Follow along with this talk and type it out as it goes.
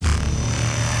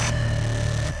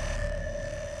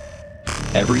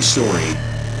Every story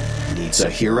needs a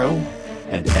hero,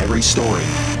 and every story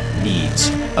needs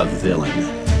a villain.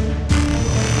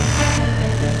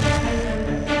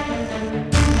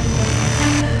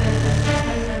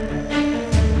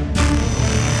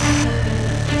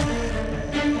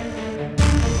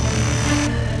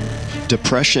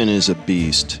 Depression is a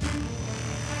beast.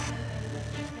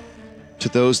 To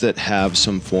those that have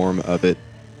some form of it,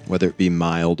 whether it be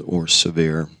mild or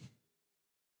severe,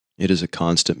 it is a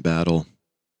constant battle.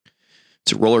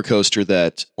 It's a roller coaster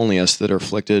that only us that are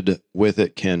afflicted with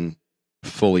it can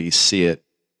fully see it,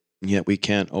 yet we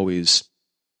can't always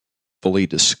fully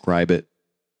describe it.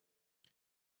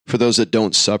 For those that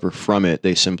don't suffer from it,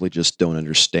 they simply just don't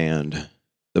understand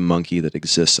the monkey that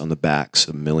exists on the backs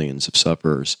of millions of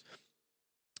sufferers.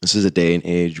 This is a day and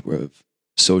age of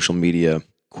social media,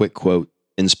 quick quote,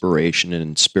 inspiration,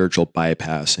 and spiritual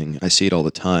bypassing. I see it all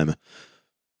the time.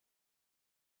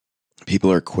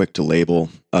 People are quick to label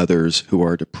others who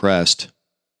are depressed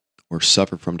or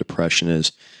suffer from depression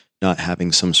as not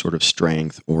having some sort of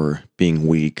strength or being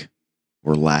weak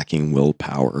or lacking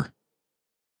willpower.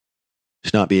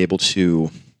 To not be able to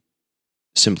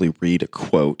simply read a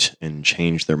quote and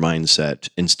change their mindset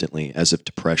instantly as if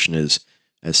depression is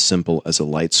as simple as a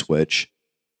light switch.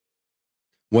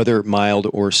 Whether mild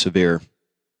or severe,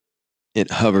 it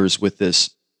hovers with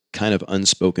this kind of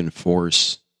unspoken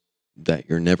force that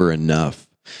you're never enough.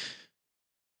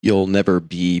 You'll never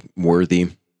be worthy,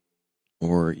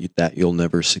 or that you'll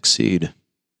never succeed.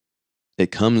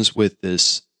 It comes with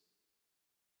this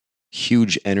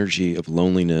huge energy of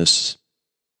loneliness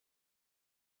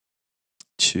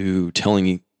to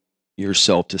telling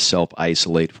yourself to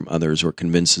self-isolate from others, or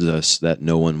convinces us that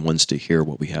no one wants to hear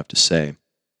what we have to say.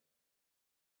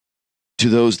 To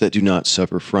those that do not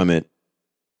suffer from it,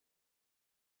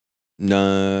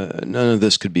 none of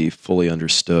this could be fully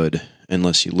understood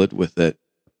unless you lived with it.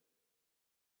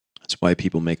 That's why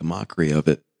people make a mockery of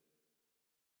it.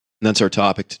 And that's our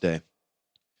topic today.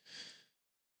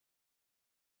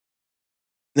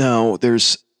 Now,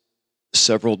 there's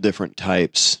several different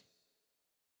types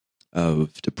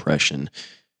of depression.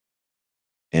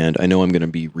 And I know I'm going to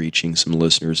be reaching some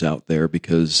listeners out there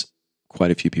because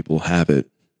quite a few people have it,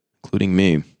 including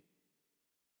me.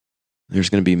 There's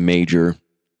going to be major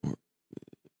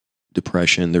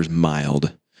depression. There's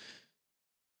mild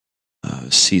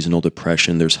seasonal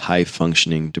depression. There's high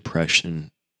functioning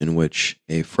depression, in which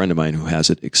a friend of mine who has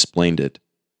it explained it,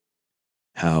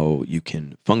 how you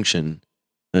can function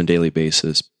on a daily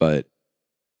basis, but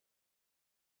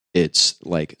it's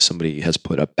like somebody has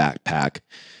put a backpack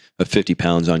of 50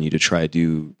 pounds on you to try to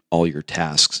do all your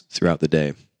tasks throughout the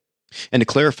day. And to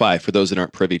clarify, for those that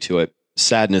aren't privy to it,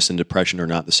 sadness and depression are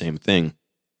not the same thing.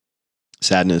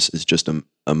 Sadness is just an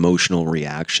emotional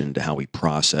reaction to how we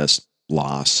process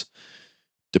loss.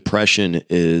 Depression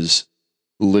is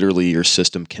literally your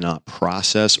system cannot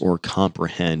process or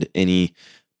comprehend any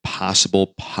possible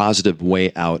positive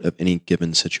way out of any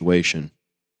given situation.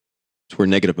 It's where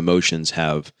negative emotions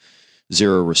have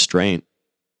zero restraint,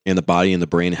 and the body and the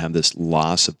brain have this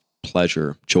loss of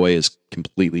pleasure. Joy is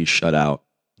completely shut out,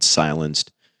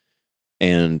 silenced,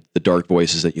 and the dark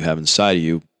voices that you have inside of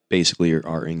you basically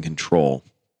are in control.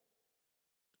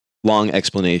 Long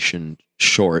explanation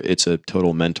short, it's a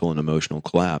total mental and emotional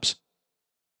collapse.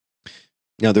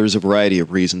 Now, there's a variety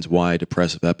of reasons why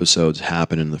depressive episodes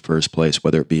happen in the first place,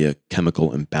 whether it be a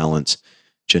chemical imbalance,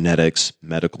 genetics,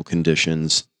 medical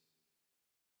conditions,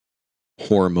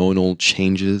 hormonal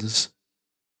changes.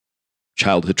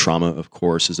 Childhood trauma, of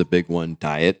course, is a big one.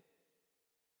 Diet.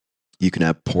 You can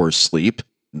have poor sleep.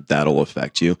 That'll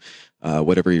affect you.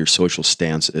 Whatever your social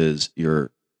stance is,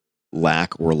 your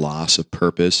lack or loss of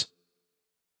purpose.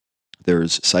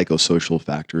 There's psychosocial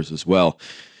factors as well.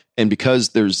 And because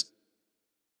there's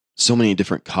so many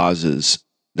different causes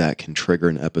that can trigger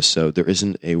an episode, there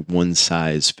isn't a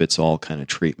one-size-fits-all kind of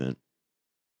treatment.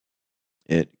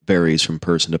 It varies from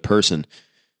person to person.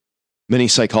 Many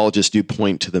psychologists do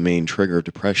point to the main trigger of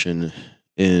depression,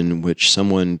 in which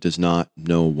someone does not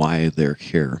know why they're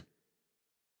here,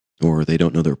 or they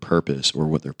don't know their purpose or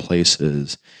what their place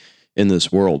is in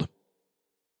this world.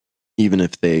 Even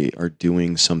if they are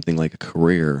doing something like a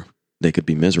career, they could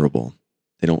be miserable.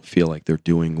 They don't feel like they're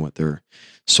doing what their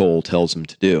soul tells them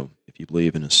to do, if you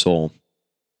believe in a soul.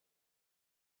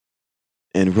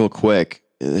 And real quick,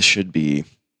 this should be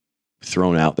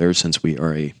thrown out there, since we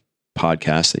are a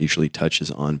podcast that usually touches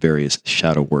on various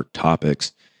shadow work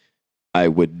topics. I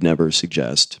would never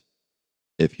suggest,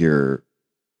 if you're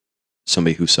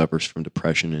somebody who suffers from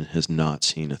depression and has not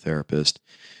seen a therapist,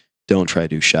 don't try to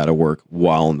do shadow work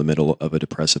while in the middle of a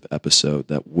depressive episode.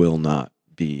 That will not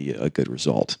be a good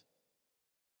result.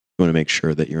 You want to make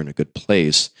sure that you're in a good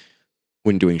place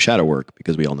when doing shadow work,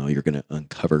 because we all know you're going to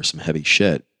uncover some heavy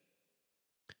shit.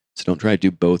 So don't try to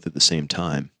do both at the same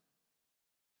time.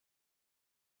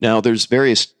 Now, there's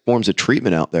various forms of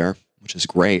treatment out there, which is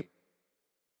great.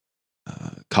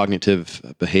 Cognitive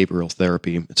behavioral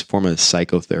therapy, it's a form of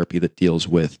psychotherapy that deals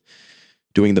with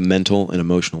doing the mental and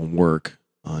emotional work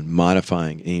on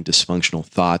modifying any dysfunctional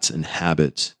thoughts and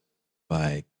habits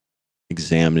by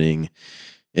examining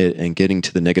it and getting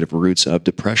to the negative roots of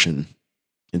depression.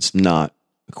 It's not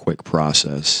a quick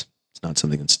process. It's not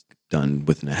something that's done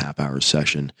within a half-hour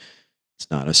session.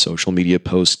 It's not a social media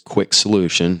post quick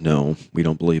solution. No, we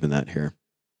don't believe in that here.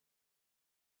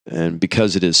 And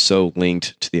because it is so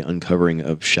linked to the uncovering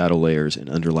of shadow layers and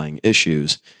underlying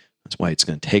issues, that's why it's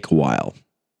going to take a while.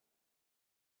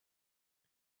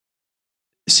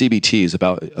 CBT is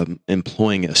about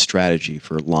employing a strategy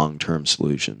for long-term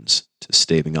solutions to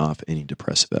staving off any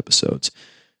depressive episodes.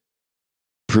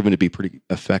 Proven to be pretty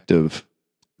effective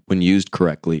when used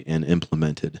correctly and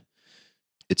implemented.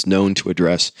 It's known to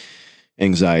address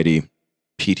anxiety,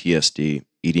 PTSD,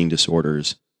 eating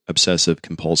disorders, obsessive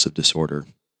compulsive disorder.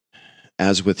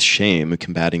 As with shame,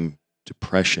 combating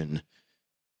depression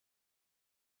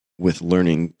with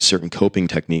learning certain coping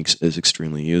techniques is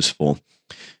extremely useful.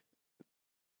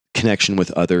 Connection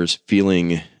with others,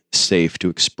 feeling safe to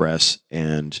express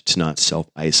and to not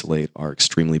self-isolate are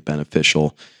extremely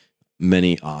beneficial.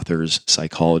 Many authors,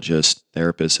 psychologists,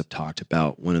 therapists have talked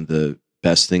about one of the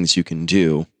best things you can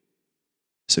do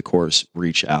is, of course,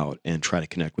 reach out and try to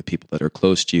connect with people that are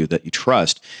close to you, that you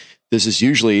trust. This is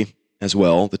usually, as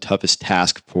well, the toughest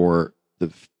task for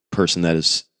the person that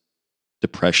is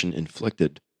depression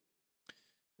inflicted.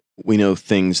 We know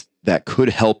things that could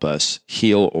help us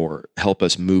heal or help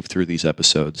us move through these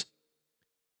episodes,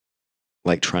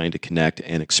 like trying to connect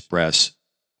and express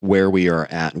where we are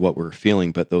at and what we're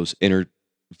feeling. But those inner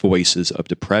voices of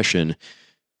depression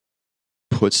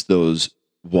puts those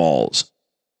walls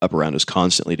up around us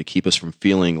constantly to keep us from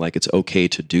feeling like it's okay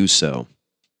to do so.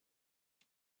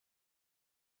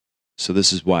 So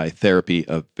this is why therapy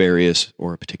of various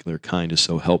or a particular kind is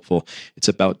so helpful. It's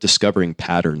about discovering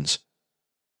patterns.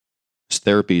 This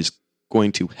therapy is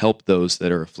going to help those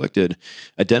that are afflicted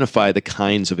identify the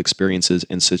kinds of experiences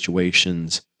and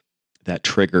situations that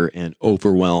trigger and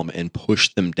overwhelm and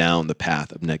push them down the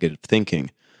path of negative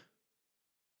thinking.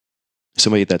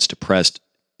 Somebody that's depressed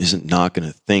isn't not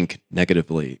going to think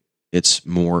negatively. It's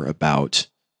more about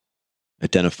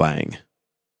identifying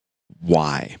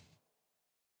why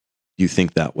you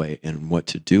think that way and what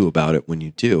to do about it when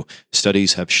you do.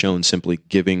 Studies have shown simply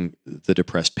giving the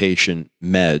depressed patient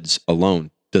meds alone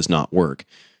does not work.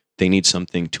 They need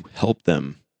something to help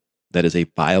them that is a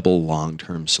viable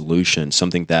long-term solution,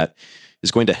 something that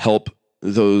is going to help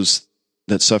those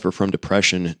that suffer from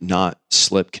depression not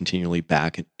slip continually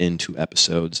back into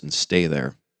episodes and stay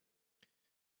there.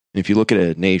 And if you look at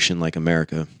a nation like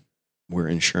America, where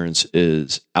insurance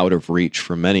is out of reach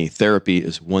for many, therapy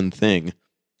is one thing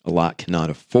a lot cannot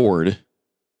afford.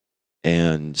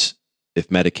 And if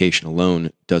medication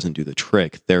alone doesn't do the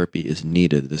trick, therapy is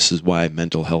needed. This is why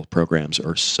mental health programs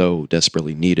are so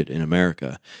desperately needed in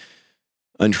America.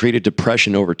 Untreated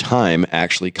depression over time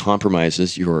actually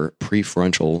compromises your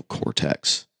prefrontal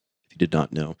cortex, if you did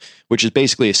not know, which is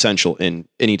basically essential in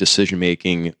any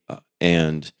decision-making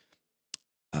and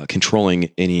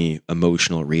controlling any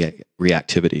emotional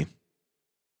reactivity.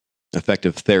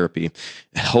 Effective therapy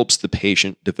helps the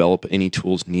patient develop any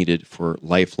tools needed for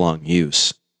lifelong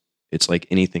use. It's like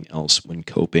anything else when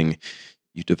coping.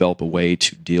 You develop a way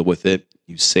to deal with it,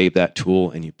 you save that tool,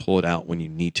 and you pull it out when you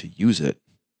need to use it.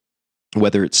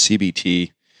 Whether it's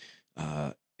CBT,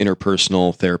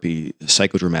 interpersonal therapy,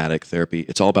 psychodramatic therapy,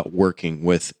 it's all about working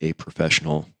with a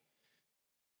professional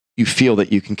you feel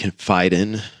that you can confide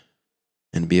in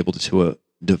and be able to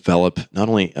develop not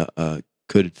only a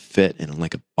good fit and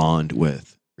like a bond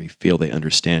with, where you feel they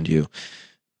understand you,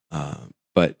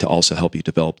 but to also help you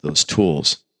develop those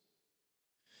tools.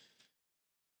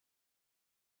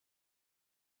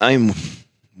 I'm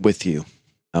with you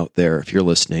out there if you're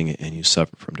listening and you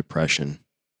suffer from depression.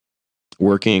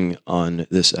 Working on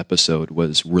this episode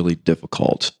was really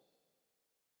difficult,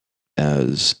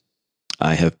 as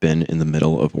I have been in the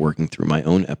middle of working through my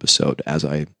own episode. As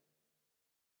I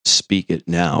speak it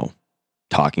now,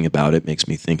 talking about it makes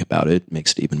me think about it,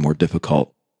 makes it even more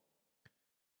difficult.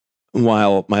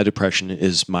 While my depression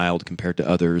is mild compared to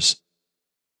others,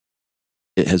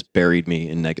 it has buried me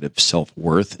in negative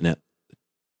self-worth, and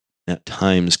at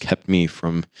times kept me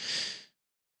frozen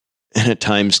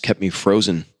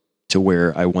to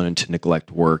where I wanted to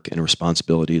neglect work and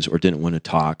responsibilities, or didn't want to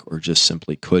talk, or just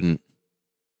simply couldn't.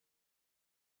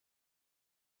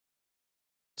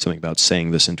 Something about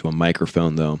saying this into a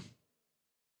microphone, though.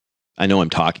 I know I'm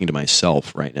talking to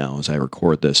myself right now as I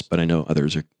record this, but I know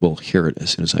others will hear it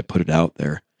as soon as I put it out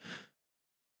there.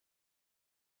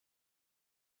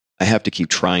 I have to keep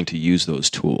trying to use those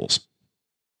tools.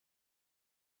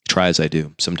 Try as I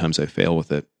do. Sometimes I fail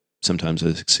with it. Sometimes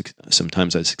I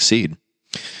succeed.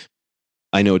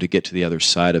 I know to get to the other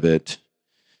side of it,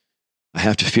 I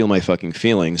have to feel my fucking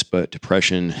feelings, but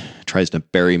depression tries to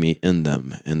bury me in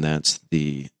them, and that's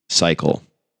the cycle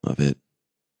of it.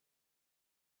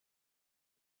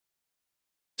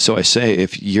 So I say,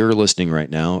 if you're listening right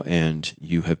now and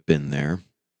you have been there,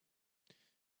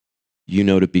 you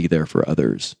know to be there for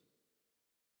others.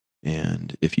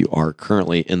 And if you are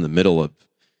currently in the middle of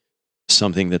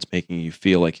something that's making you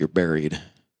feel like you're buried,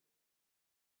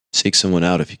 seek someone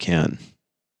out if you can.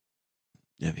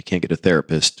 If you can't get a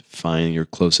therapist, find your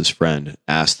closest friend.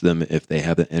 Ask them if they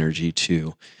have the energy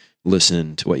to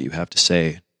listen to what you have to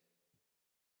say.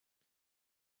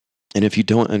 And if you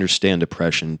don't understand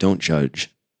depression, don't judge.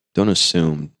 Don't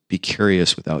assume. Be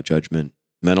curious without judgment.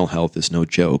 Mental health is no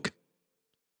joke.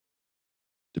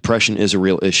 Depression is a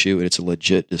real issue. It's a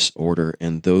legit disorder,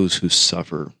 and those who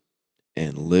suffer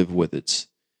and live with its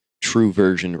true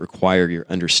version require your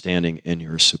understanding and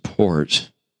your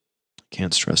support.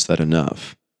 Can't stress that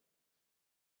enough.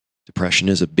 Depression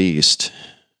is a beast.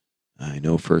 I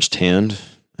know firsthand.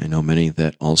 I know many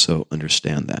that also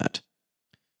understand that.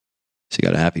 So you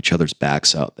got to have each other's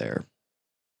backs out there.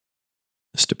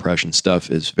 This depression stuff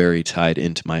is very tied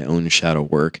into my own shadow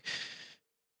work.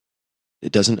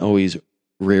 It doesn't always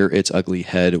rear its ugly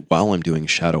head while I'm doing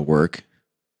shadow work.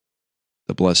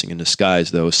 The blessing in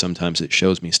disguise, though, sometimes it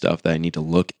shows me stuff that I need to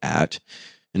look at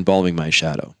involving my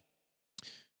shadow.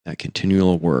 That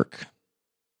continual work.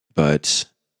 But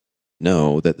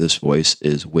know that this voice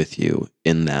is with you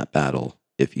in that battle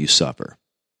if you suffer.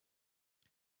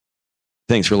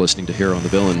 Thanks for listening to Hero and the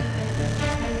Villain.